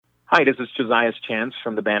Hi, this is Josiah's Chance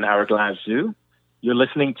from the band Hourglass Zoo. You're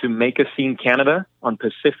listening to Make a Scene Canada on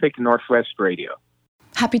Pacific Northwest Radio.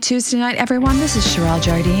 Happy Tuesday night, everyone. This is Sherelle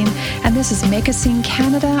Jardine, and this is Make a Scene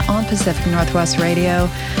Canada on Pacific Northwest Radio.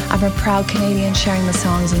 I'm a proud Canadian sharing the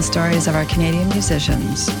songs and stories of our Canadian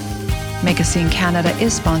musicians. Make a Scene Canada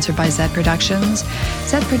is sponsored by Zed Productions.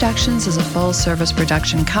 Zed Productions is a full-service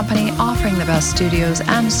production company offering the best studios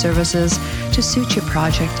and services to suit your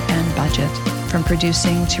project and budget. From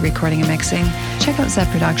producing to recording and mixing, check out Zed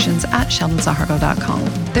Productions at sheldonzahargo.com.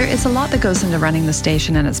 There is a lot that goes into running the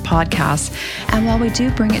station and its podcasts, and while we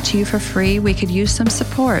do bring it to you for free, we could use some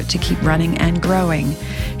support to keep running and growing.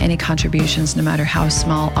 Any contributions, no matter how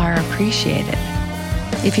small, are appreciated.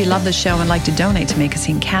 If you love the show and like to donate to Make a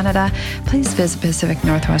Scene Canada, please visit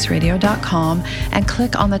pacificnorthwestradio.com and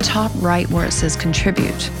click on the top right where it says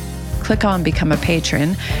Contribute. Click on Become a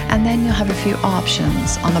Patron, and then you'll have a few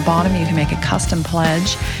options. On the bottom, you can make a custom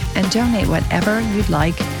pledge and donate whatever you'd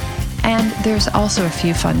like. And there's also a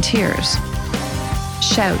few fun tiers.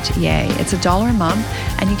 Shout, yay, it's $1 a month,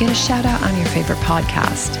 and you get a shout out on your favorite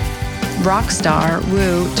podcast. Rockstar,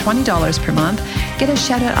 woo, $20 per month, get a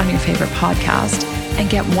shout out on your favorite podcast, and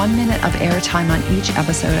get 1 minute of airtime on each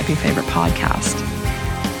episode of your favorite podcast.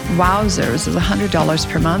 Wowzers is $100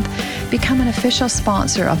 per month. Become an official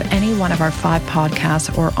sponsor of any one of our 5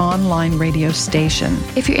 podcasts or online radio station.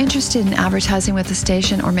 If you're interested in advertising with the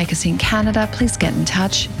station or Make a Scene Canada, please get in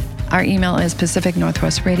touch. Our email is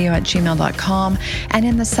pacificnorthwestradio@gmail.com, and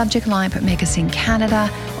in the subject line put Make a Scene Canada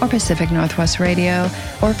or Pacific Northwest Radio,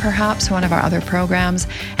 or perhaps one of our other programs,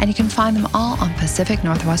 and you can find them all on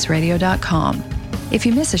pacificnorthwestradio.com. If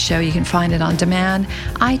you miss a show, you can find it on demand,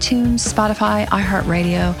 iTunes, Spotify,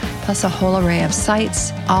 iHeartRadio, plus a whole array of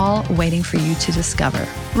sites, all waiting for you to discover.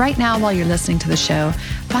 Right now, while you're listening to the show,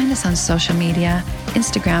 find us on social media,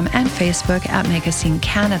 Instagram and Facebook at Make a Scene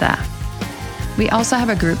Canada. We also have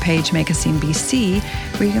a group page, Make a Scene BC,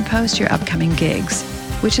 where you can post your upcoming gigs,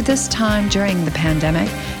 which at this time during the pandemic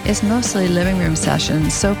is mostly living room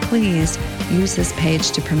sessions, so please use this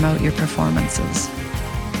page to promote your performances.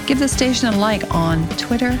 Give the station a like on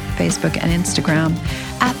Twitter, Facebook, and Instagram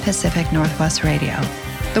at Pacific Northwest Radio.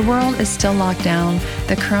 The world is still locked down.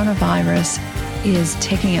 The coronavirus is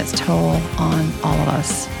taking its toll on all of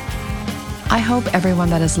us. I hope everyone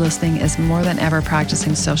that is listening is more than ever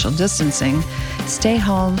practicing social distancing. Stay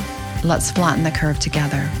home. Let's flatten the curve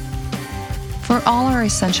together. For all our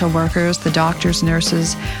essential workers, the doctors,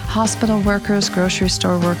 nurses, hospital workers, grocery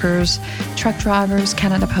store workers, truck drivers,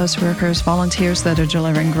 Canada Post workers, volunteers that are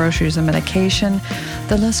delivering groceries and medication,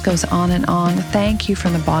 the list goes on and on. Thank you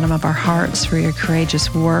from the bottom of our hearts for your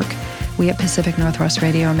courageous work. We at Pacific Northwest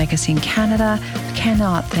Radio and Make a Scene Canada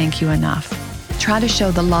cannot thank you enough. Try to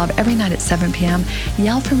show the love every night at 7 p.m.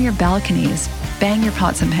 Yell from your balconies. Bang your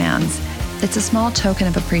pots and pans. It's a small token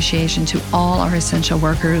of appreciation to all our essential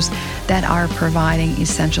workers that are providing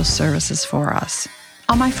essential services for us.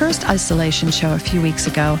 On my first isolation show a few weeks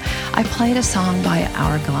ago, I played a song by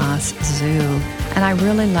Hourglass Zoo, and I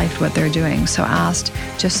really liked what they're doing, so asked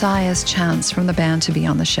Josiah's Chance from the band to be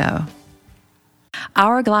on the show.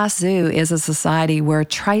 Hourglass Zoo is a society where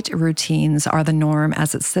trite routines are the norm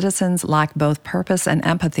as its citizens lack both purpose and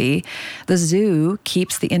empathy. The zoo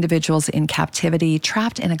keeps the individuals in captivity,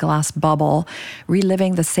 trapped in a glass bubble,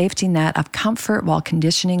 reliving the safety net of comfort while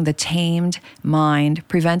conditioning the tamed mind,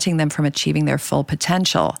 preventing them from achieving their full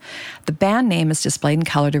potential. The band name is displayed in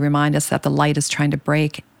color to remind us that the light is trying to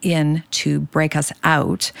break in to break us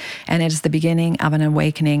out, and it is the beginning of an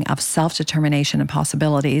awakening of self-determination and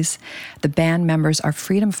possibilities. The band members are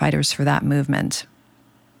freedom fighters for that movement.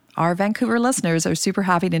 Our Vancouver listeners are super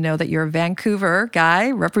happy to know that you're a Vancouver guy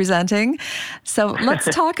representing. So let's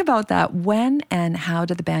talk about that. When and how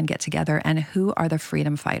did the band get together, and who are the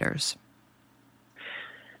freedom fighters?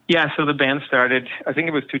 Yeah, so the band started, I think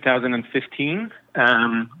it was 2015.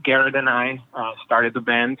 Garrett and I started the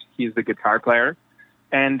band. He's the guitar player.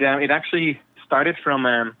 And it actually started from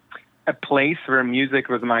a place where music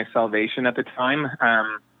was my salvation at the time.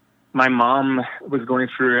 My mom was going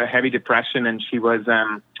through a heavy depression, and she was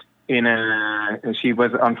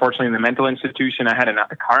unfortunately in the mental institution. I had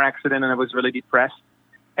a car accident, and I was really depressed.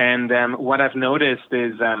 And what I've noticed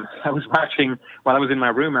is while I was in my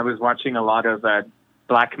room, I was watching a lot of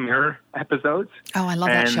Black Mirror episodes. Oh, I love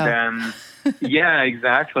that show. Yeah,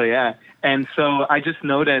 exactly. Yeah. And so I just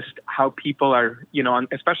noticed how people are,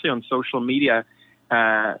 especially on social media,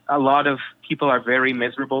 a lot of people are very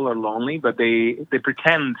miserable or lonely, but they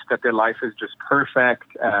pretend that their life is just perfect.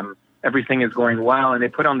 Everything is going well, and they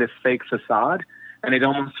put on this fake facade. and it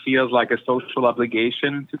almost feels like a social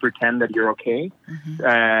obligation to pretend that you're okay,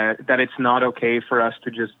 that it's not okay for us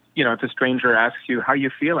to just, if a stranger asks you, how are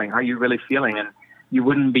you feeling? How are you really feeling? And you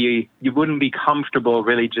wouldn't be comfortable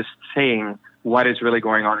really just saying what is really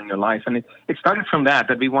going on in your life. And it started from that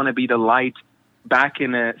we want to be the light back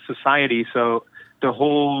in a society. So the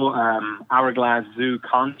whole Hourglass Zoo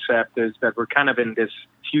concept is that we're kind of in this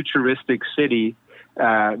futuristic city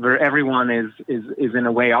where everyone is in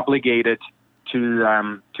a way obligated to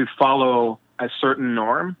follow a certain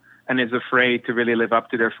norm and is afraid to really live up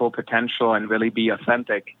to their full potential and really be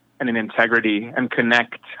authentic and in integrity and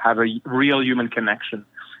connect, have a real human connection.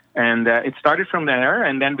 And it started from there,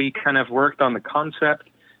 and then we kind of worked on the concept.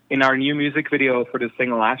 In our new music video for the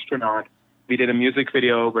single Astronaut, we did a music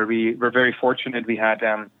video where we were very fortunate. We had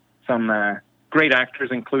some great actors,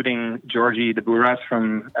 including Georgie DeBouras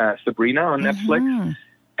from Sabrina on Netflix.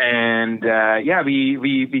 And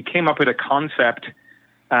we came up with a concept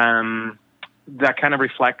that kind of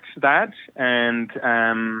reflects that. And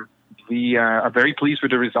we are very pleased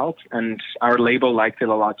with the result. And our label liked it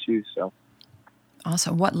a lot too. So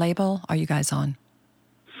awesome. What label are you guys on?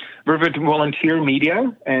 We're with Volunteer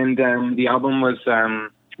Media. And the album was,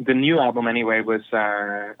 the new album anyway, was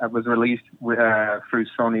released through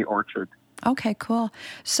Sony Orchard. Okay, cool.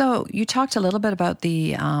 So you talked a little bit about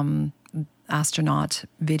the Astronaut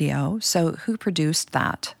video. So who produced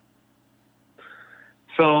that?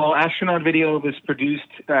 So Astronaut video was produced,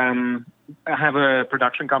 I have a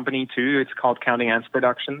production company too. It's called Counting Ants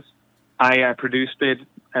Productions. I produced it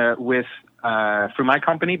through my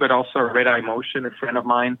company, but also Red Eye Motion, a friend of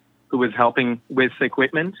mine who was helping with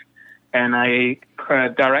equipment. And I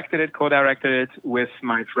co-directed it with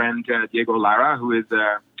my friend Diego Lara, who is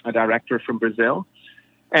a director from Brazil.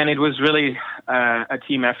 And it was really a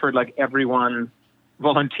team effort. Like, everyone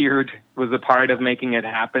volunteered, was a part of making it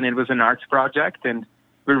happen. It was an arts project, and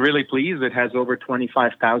we're really pleased. It has over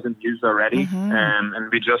 25,000 views already,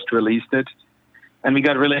 and we just released it. And we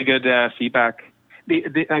got really good feedback.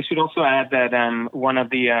 I should also add that one of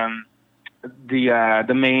the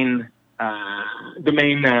main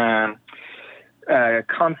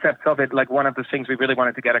concepts of it, like one of the things we really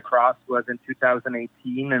wanted to get across was in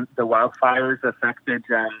 2018, and the wildfires affected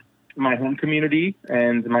my home community,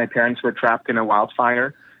 and my parents were trapped in a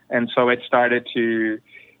wildfire. And so it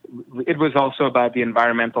was also about the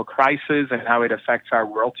environmental crisis and how it affects our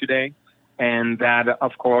world today. And that,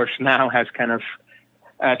 of course, now has kind of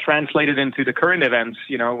translated into the current events,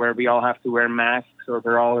 where we all have to wear masks, or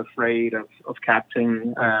we're all afraid of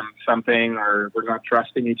catching something, or we're not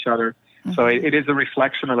trusting each other. So it is a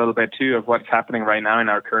reflection a little bit, too, of what's happening right now in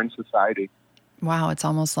our current society. Wow, it's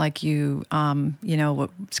almost like you,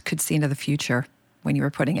 could see into the future when you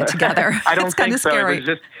were putting it together. I don't think so. Scary.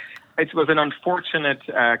 It was an unfortunate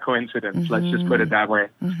coincidence. Let's just put it that way.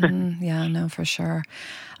 Yeah, no, for sure.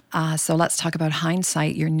 So let's talk about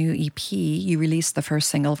Hindsight, your new EP. You released the first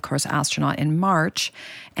single, of course, Astronaut, in March.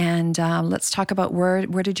 And let's talk about where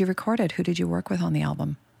did you record it? Who did you work with on the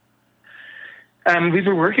album? We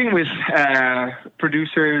were working with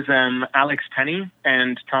producers Alex Penny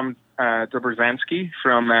and Tom Dobrzansky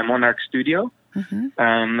from Monarch Studio.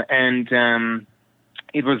 And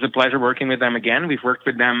it was a pleasure working with them again. We've worked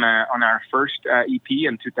with them on our first EP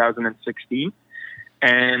in 2016.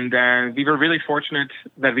 And we were really fortunate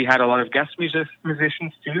that we had a lot of guest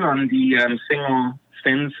musicians too on the single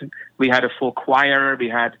Fins. We had a full choir, we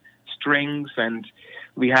had strings, and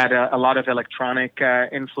we had a lot of electronic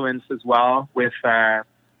influence as well with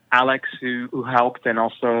Alex, who helped, and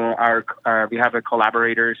also we have a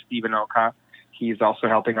collaborator, Stephen Oka. He's also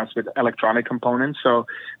helping us with electronic components. So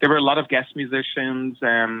there were a lot of guest musicians,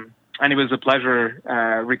 and it was a pleasure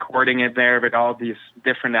recording it there with all these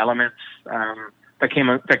different elements that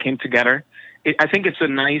came together. I think it's a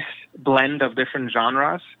nice blend of different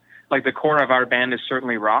genres. Like, the core of our band is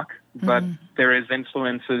certainly rock, but there is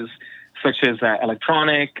influences such as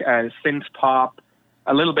electronic, synth pop,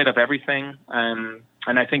 a little bit of everything.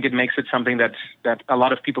 And I think it makes it something that a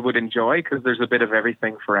lot of people would enjoy, because there's a bit of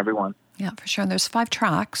everything for everyone. Yeah, for sure. And there's 5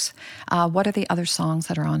 tracks. What are the other songs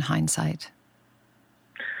that are on Hindsight?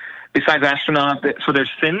 Besides Astronaut, so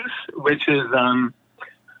there's Fins, which is a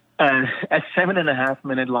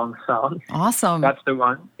 7.5-minute long song. Awesome. That's the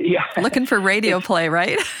one. Yeah. Looking for radio play,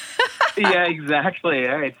 right? Yeah, exactly.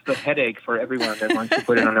 Yeah, it's the headache for everyone that wants to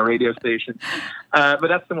put it on a radio station. But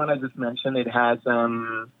that's the one I just mentioned. It has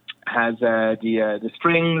the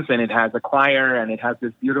strings, and it has a choir, and it has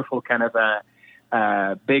this beautiful kind of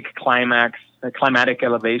a big climatic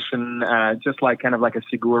elevation, just like kind of like a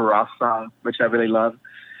Sigur Rós song, which I really love.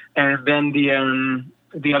 And then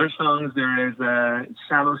the other songs, there is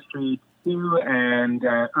Shallow Street, 2 and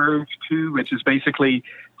Urge 2, which is basically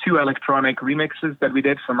 2 electronic remixes that we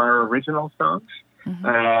did from our original songs.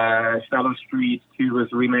 Shallow Street 2 was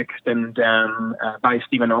remixed and by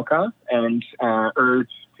Steven Oka, and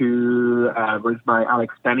Urge 2 was by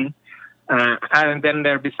Alex Penny. And then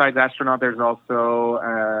there, besides Astronaut, there's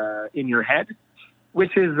also In Your Head,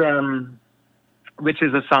 which is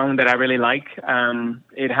a song that I really like.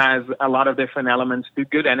 It has a lot of different elements to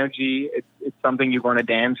good energy. It's something you want to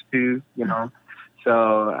dance to, you know.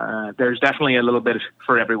 So there's definitely a little bit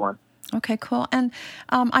for everyone. Okay, cool. And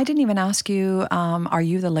I didn't even ask you, are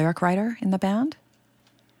you the lyric writer in the band?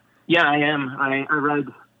 Yeah, I am. I write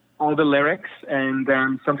all the lyrics, and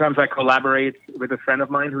sometimes I collaborate with a friend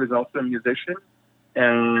of mine who is also a musician,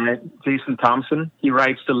 Jason Thompson. He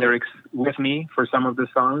writes the lyrics with me for some of the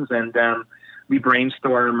songs, and we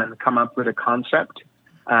brainstorm and come up with a concept.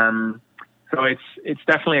 So it's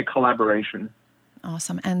definitely a collaboration.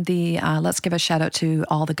 Awesome. And let's give a shout out to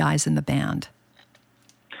all the guys in the band.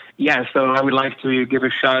 Yeah, so I would like to give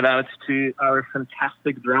a shout out to our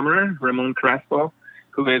fantastic drummer, Ramon Crespo,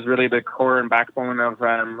 who is really the core and backbone of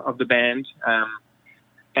the band.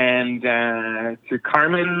 And to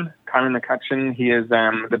Carmen McCutcheon, he is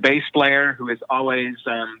the bass player who is always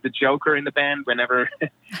the joker in the band. Whenever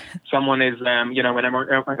someone is,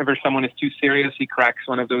 whenever someone is too serious, he cracks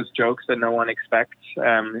one of those jokes that no one expects.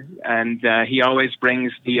 And he always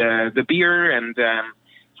brings the beer and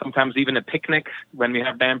sometimes even a picnic when we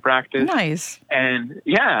have band practice. Nice. And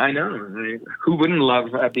yeah, I know. Who wouldn't love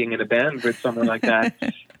being in a band with someone like that?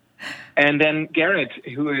 And then Garrett,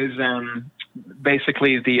 who is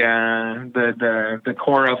basically the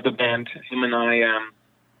core of the band. Him and I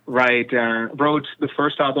wrote the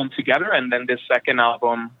first album together, and then this second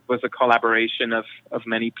album was a collaboration of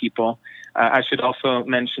many people. I should also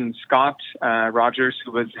mention Scott Rogers,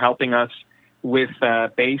 who was helping us with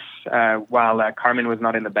bass while Carmen was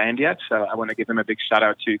not in the band yet. So I want to give him a big shout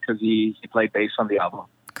out too, because he played bass on the album.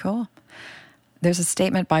 Cool. There's a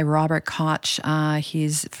statement by Robert Koch.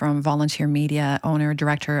 He's from Volunteer Media, owner,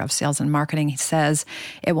 director of sales and marketing. He says,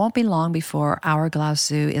 "It won't be long before Hourglass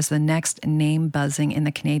Zoo is the next name buzzing in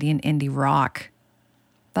the Canadian indie rock."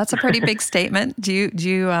 That's a pretty big statement. Do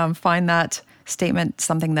you find that statement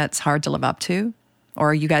something that's hard to live up to?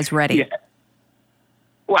 Or are you guys ready? Yeah.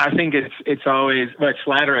 Well, I think it's always, it's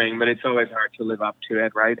flattering, but it's always hard to live up to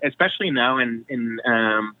it, right? Especially now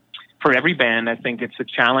for every band, I think it's a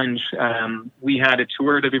challenge. We had a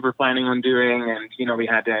tour that we were planning on doing, and, we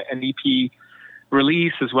had an EP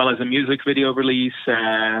release as well as a music video release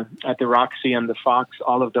at the Roxy and the Fox.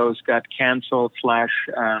 All of those got canceled /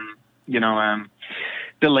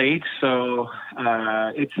 delayed. So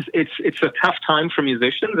it's a tough time for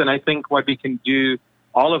musicians, and I think what we can do,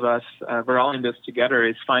 all of us, we're all in this together,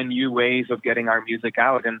 is find new ways of getting our music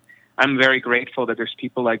out. And I'm very grateful that there's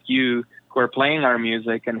people like you who are playing our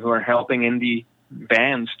music and who are helping indie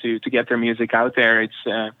bands to get their music out there.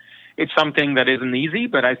 It's something that isn't easy,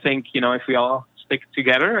 but I think, if we all stick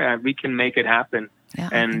together, we can make it happen. Yeah,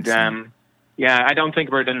 and I don't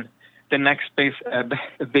think we're the next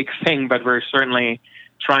big thing, but we're certainly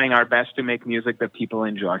trying our best to make music that people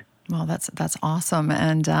enjoy. Well, that's awesome,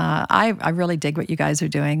 and I really dig what you guys are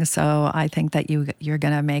doing. So I think that you're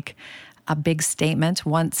going to make a big statement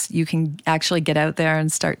once you can actually get out there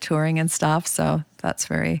and start touring and stuff. So that's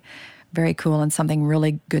very, very cool, and something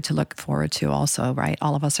really good to look forward to. Also, right?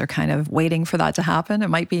 All of us are kind of waiting for that to happen. It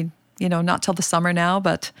might be, not till the summer now,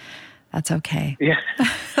 but that's okay. Yeah,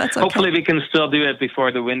 that's okay. Hopefully, we can still do it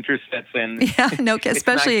before the winter sets in. Yeah, no,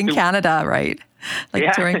 especially in Canada, right?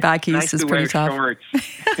 Touring back east is pretty tough.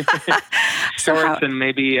 Shorts and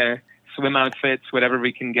maybe swim outfits, whatever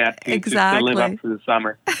we can get to live up to the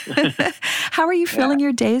summer. How are you feeling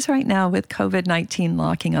your days right now with COVID-19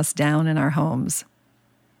 locking us down in our homes?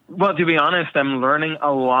 Well, to be honest, I'm learning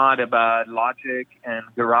a lot about Logic and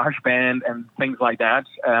GarageBand and things like that.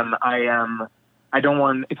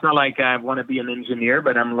 It's not like I want to be an engineer,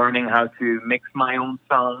 but I'm learning how to mix my own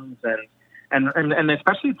songs and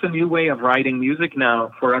especially it's a new way of writing music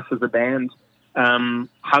now for us as a band.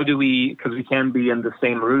 How do we, because we can't be in the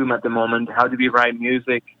same room at the moment, how do we write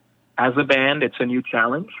music as a band? It's a new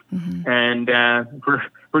challenge. Mm-hmm. And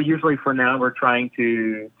we're usually, for now, we're trying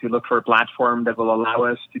to look for a platform that will allow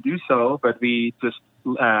us to do so, but we just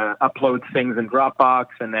upload things in Dropbox,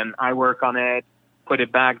 and then I work on it, put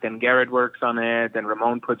it back, then Garrett works on it, then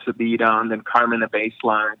Ramon puts a beat on, then Carmen a bass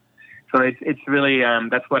line. So it's really,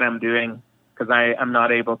 that's what I'm doing, because I'm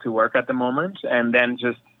not able to work at the moment, and then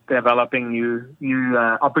just developing new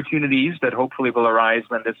opportunities that hopefully will arise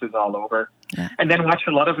when this is all over. Yeah. And then watch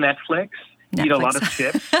a lot of Netflix Netflix. Eat a lot of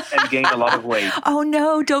chips, and gain a lot of weight. Oh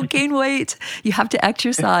no, don't gain weight. You have to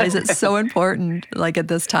exercise. It's so important, like at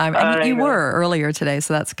this time. And you were earlier today,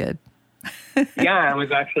 so that's good. Yeah, I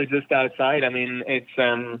was actually just outside. I mean, it's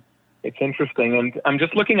interesting. And I'm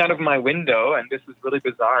just looking out of my window, and this is really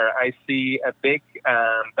bizarre. I see a big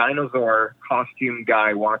dinosaur costume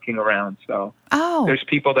guy walking around. So there's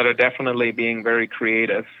people that are definitely being very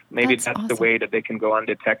creative. Maybe that's awesome. The way that they can go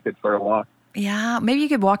undetected for a walk. Yeah, maybe you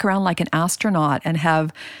could walk around like an astronaut and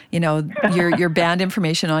have, your band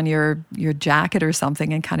information on your jacket or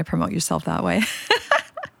something and kind of promote yourself that way.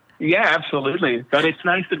 Yeah, absolutely. But it's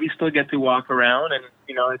nice that we still get to walk around, and,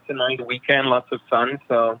 it's a nice weekend, lots of fun.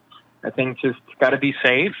 So I think just got to be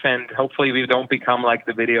safe, and hopefully we don't become like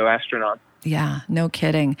the video astronaut. Yeah, no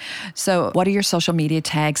kidding. So what are your social media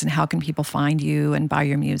tags, and how can people find you and buy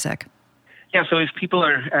your music? Yeah, so if people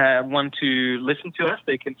want to listen to us,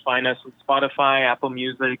 they can find us on Spotify, Apple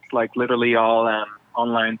Music, like literally all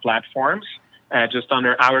online platforms, just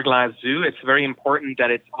under Hourglass Zoo. It's very important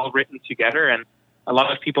that it's all written together, and a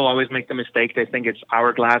lot of people always make the mistake. They think it's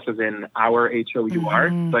Hourglass as in our, H-O-U-R,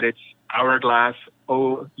 but it's Hourglass,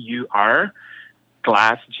 O-U-R,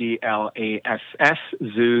 Glass, G-L-A-S-S,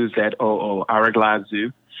 Zoo, Z-O-O, Hourglass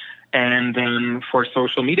Zoo. And then for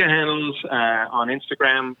social media handles, on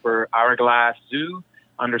Instagram, we're Hourglass Zoo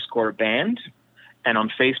 _band. And on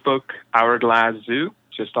Facebook, Hourglass Zoo,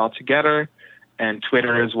 just all together. And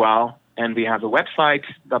Twitter as well. And we have a website,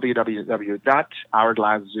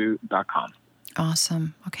 www.hourglasszoo.com.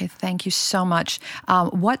 Awesome. Okay, thank you so much.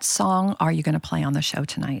 What song are you going to play on the show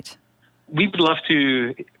tonight? We would love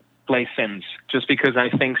to play Sins, just because I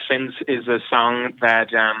think Sins is a song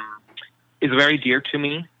that is very dear to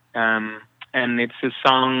me. And it's a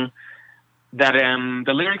song that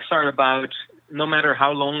the lyrics are about no matter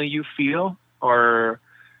how lonely you feel, or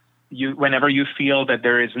whenever you feel that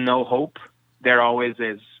there is no hope, there always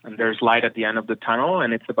is. And there's light at the end of the tunnel.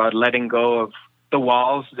 And it's about letting go of the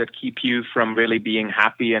walls that keep you from really being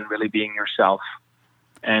happy and really being yourself.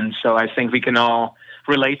 And so I think we can all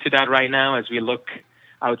relate to that right now as we look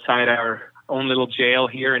outside our own little jail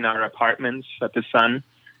here in our apartments at the sun.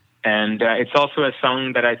 And it's also a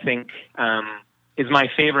song that I think is my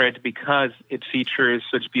favorite because it features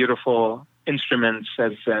such beautiful instruments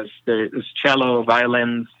as there's cello,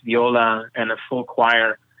 violins, viola, and a full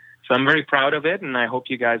choir. So I'm very proud of it, and I hope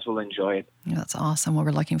you guys will enjoy it. Yeah, that's awesome. Well,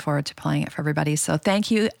 we're looking forward to playing it for everybody. So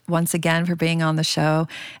thank you once again for being on the show,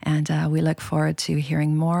 and we look forward to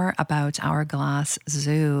hearing more about Hourglass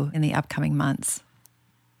Zoo in the upcoming months.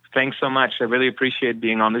 Thanks so much. I really appreciate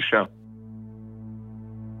being on the show.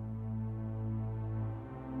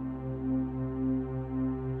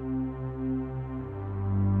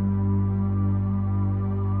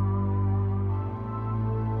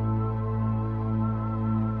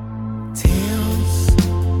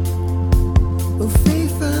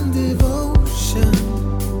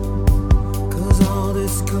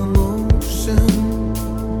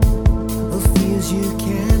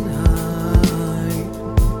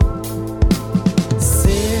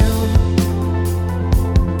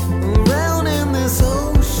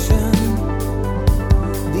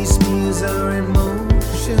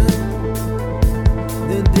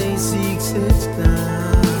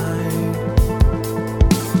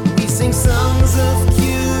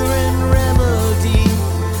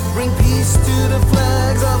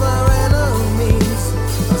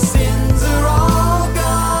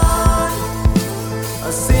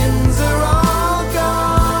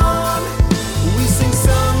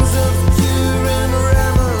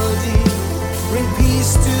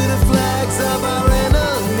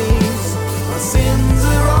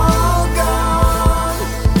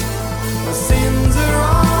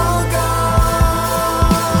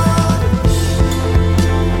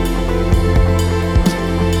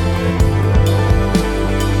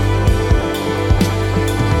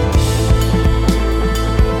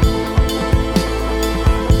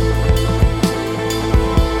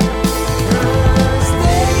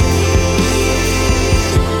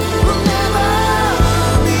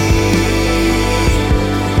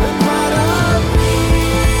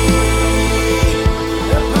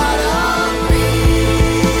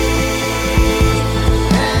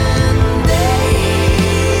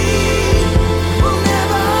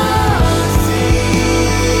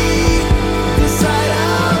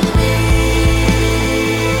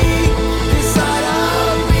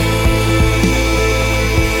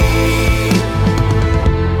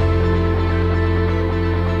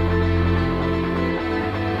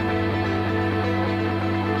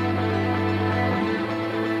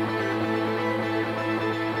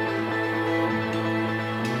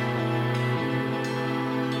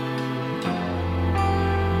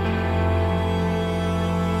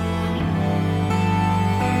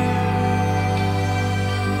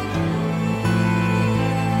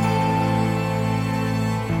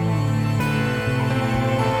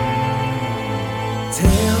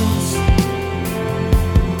 tales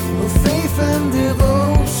of faith and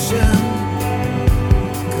devotion,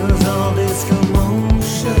 'cause all this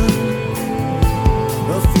commotion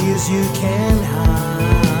of fears you can't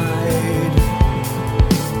hide.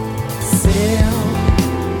 Sail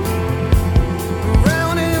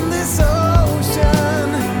around in this ocean,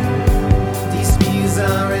 these fears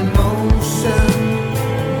are in motion,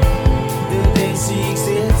 the day seeks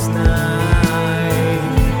its night.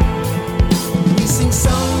 We sing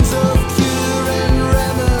songs of cure and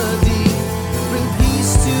remedy, bring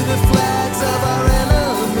peace to the flags of our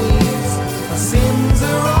enemies. Our sins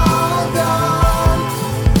are all gone,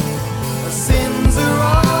 our sins are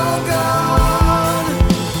all gone.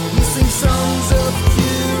 We sing songs of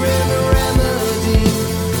cure and remedy,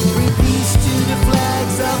 bring peace to the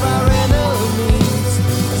flags of our enemies.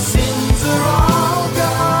 Our sins are all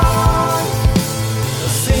gone,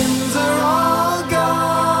 our sins are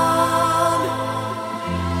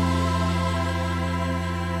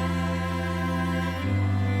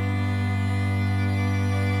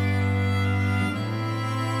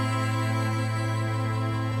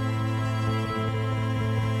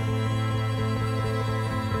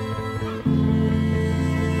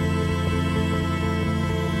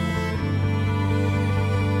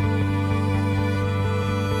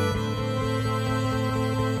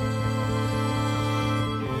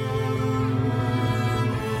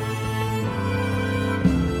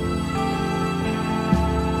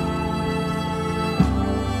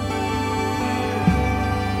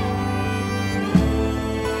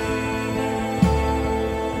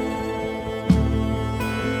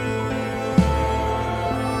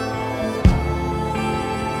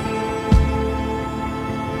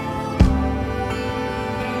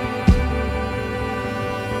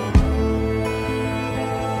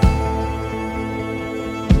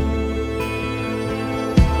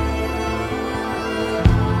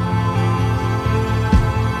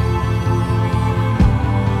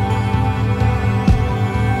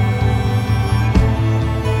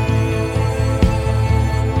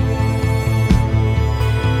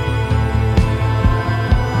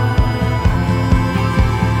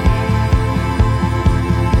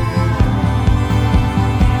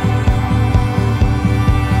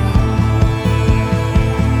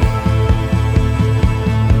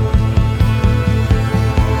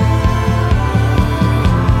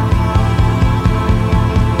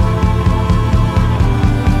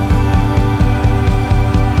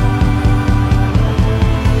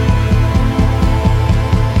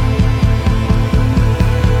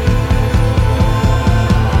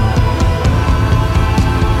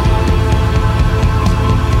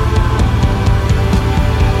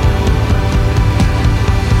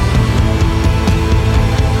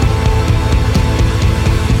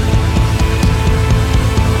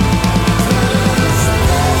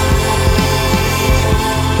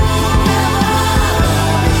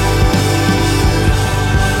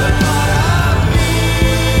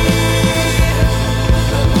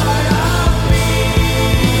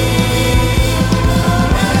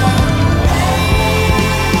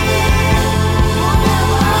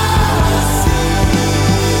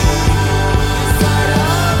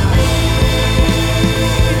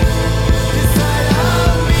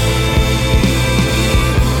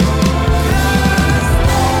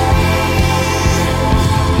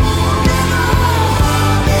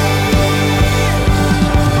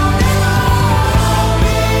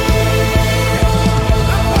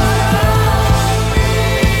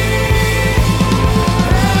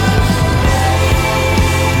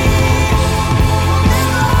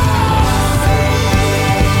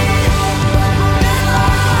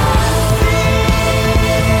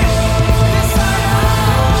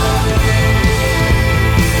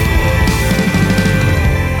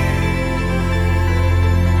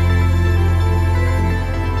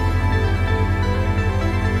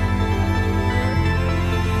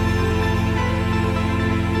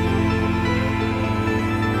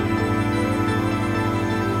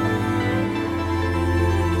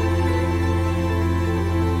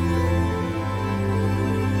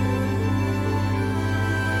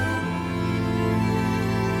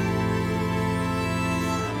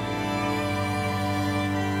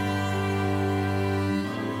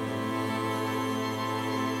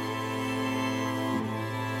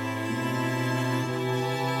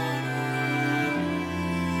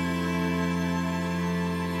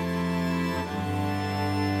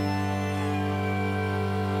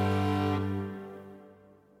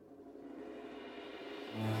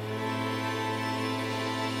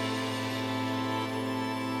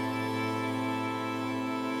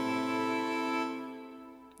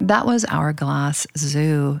That was Hourglass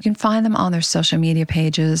Zoo. You can find them on their social media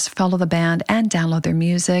pages, follow the band, and download their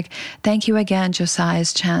music. Thank you again,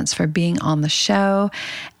 Josiah's Chance, for being on the show.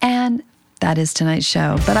 And that is tonight's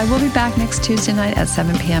show. But I will be back next Tuesday night at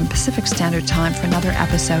 7 p.m. Pacific Standard Time for another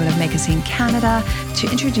episode of Make a Scene Canada to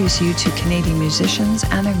introduce you to Canadian musicians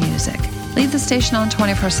and their music. Leave the station on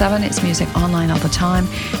 24/7. It's music online all the time.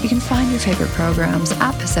 You can find your favorite programs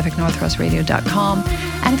at PacificNorthwestRadio.com.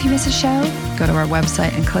 And if you miss a show, go to our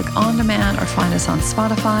website and click On Demand or find us on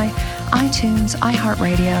Spotify, iTunes,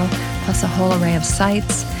 iHeartRadio, plus a whole array of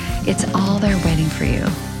sites. It's all there waiting for you.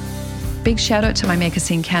 Big shout out to my Make a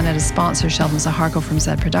Scene Canada sponsor, Sheldon Zaharko from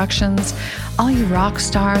Zed Productions. All you rock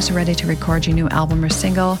stars ready to record your new album or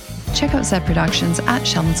single, check out Zed Productions at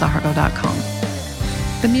sheldonzaharko.com.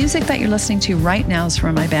 The music that you're listening to right now is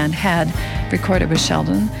from my band Head, recorded with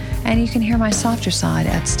Sheldon, and you can hear my softer side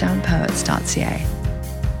at stonepoets.ca.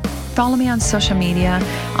 Follow me on social media,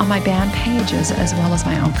 on my band pages, as well as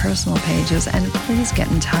my own personal pages, and please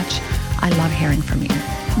get in touch. I love hearing from you.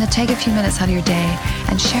 Now take a few minutes out of your day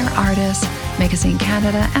and share artists, Make a Scene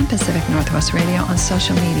Canada, and Pacific Northwest Radio on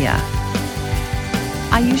social media.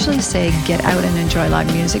 I usually say get out and enjoy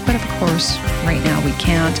live music, but of course, right now we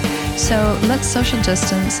can't. So let's social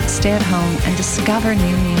distance, stay at home, and discover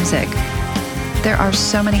new music. There are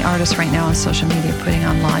so many artists right now on social media putting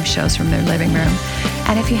on live shows from their living room.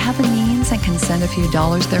 And if you have the means and can send a few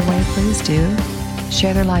dollars their way, please do.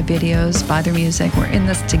 Share their live videos, buy their music. We're in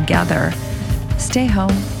this together. Stay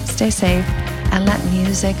home, stay safe, and let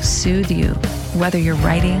music soothe you, whether you're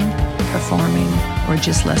writing, performing, or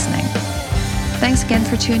just listening. Thanks again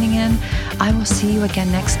for tuning in. I will see you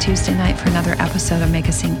again next Tuesday night for another episode of Make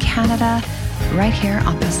a Scene Canada, right here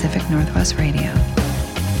on Pacific Northwest Radio.